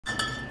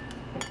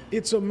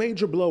It's a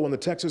major blow on the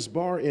Texas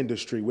bar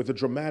industry with a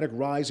dramatic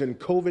rise in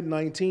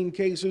COVID-19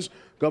 cases.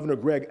 Governor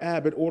Greg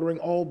Abbott ordering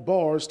all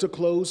bars to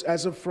close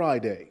as of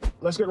Friday.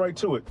 Let's get right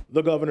to it.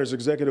 The governor's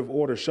executive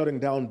order shutting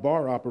down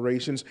bar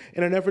operations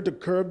in an effort to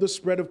curb the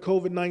spread of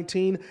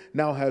COVID-19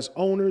 now has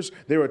owners,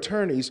 their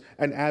attorneys,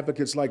 and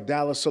advocates like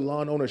Dallas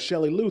salon owner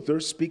Shelley Luther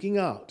speaking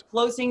out.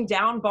 Closing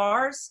down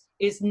bars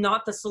is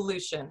not the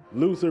solution.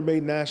 Luther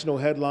made national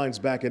headlines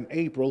back in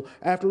April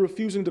after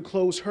refusing to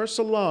close her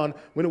salon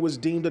when it was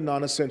deemed a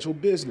non-essential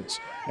business,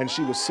 and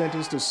she was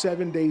sentenced to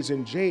 7 days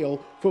in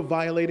jail for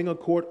violating a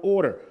court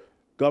order.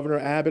 Governor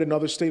Abbott and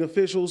other state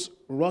officials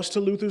rushed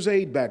to Luther's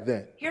aid back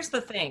then. Here's the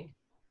thing.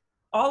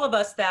 All of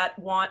us that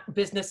want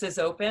businesses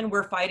open,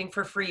 we're fighting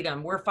for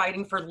freedom. We're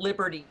fighting for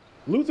liberty.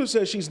 Luther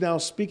says she's now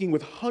speaking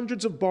with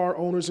hundreds of bar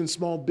owners and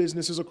small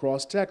businesses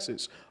across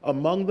Texas,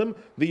 among them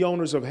the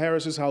owners of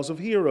Harris's House of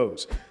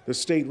Heroes. The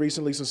state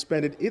recently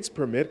suspended its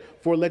permit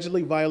for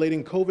allegedly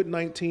violating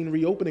COVID-19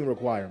 reopening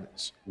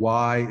requirements.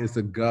 Why is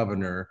the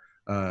governor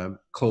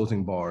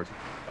closing bars?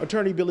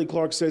 Attorney Billy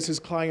Clark says his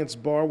client's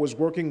bar was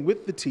working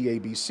with the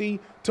TABC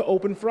to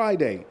open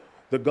Friday.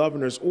 The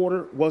governor's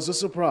order was a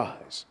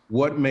surprise.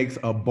 What makes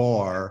a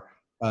bar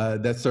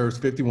that serves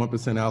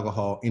 51%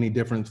 alcohol any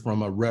difference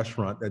from a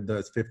restaurant that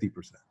does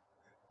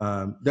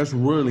 50%? There's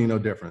really no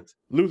difference.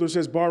 Luther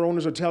says bar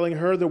owners are telling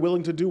her they're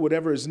willing to do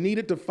whatever is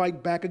needed to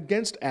fight back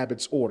against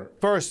Abbott's order.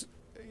 First,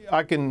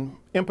 I can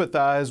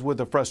empathize with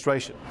the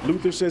frustration.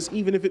 Luther says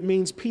even if it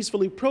means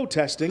peacefully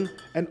protesting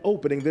and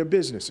opening their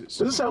businesses.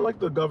 Does it sound like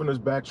the governor's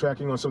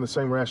backtracking on some of the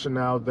same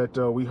rationale that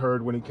we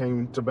heard when he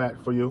came to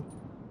bat for you?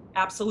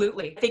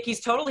 Absolutely. I think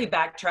he's totally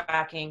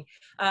backtracking.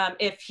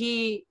 If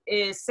he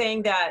is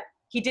saying that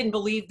he didn't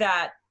believe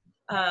that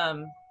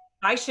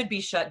I should be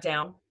shut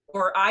down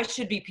or I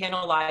should be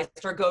penalized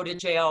or go to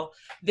jail,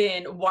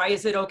 then why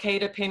is it okay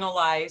to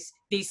penalize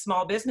these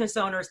small business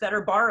owners that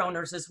are bar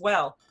owners as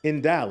well?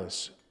 In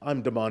Dallas,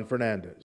 I'm Damon Fernandez.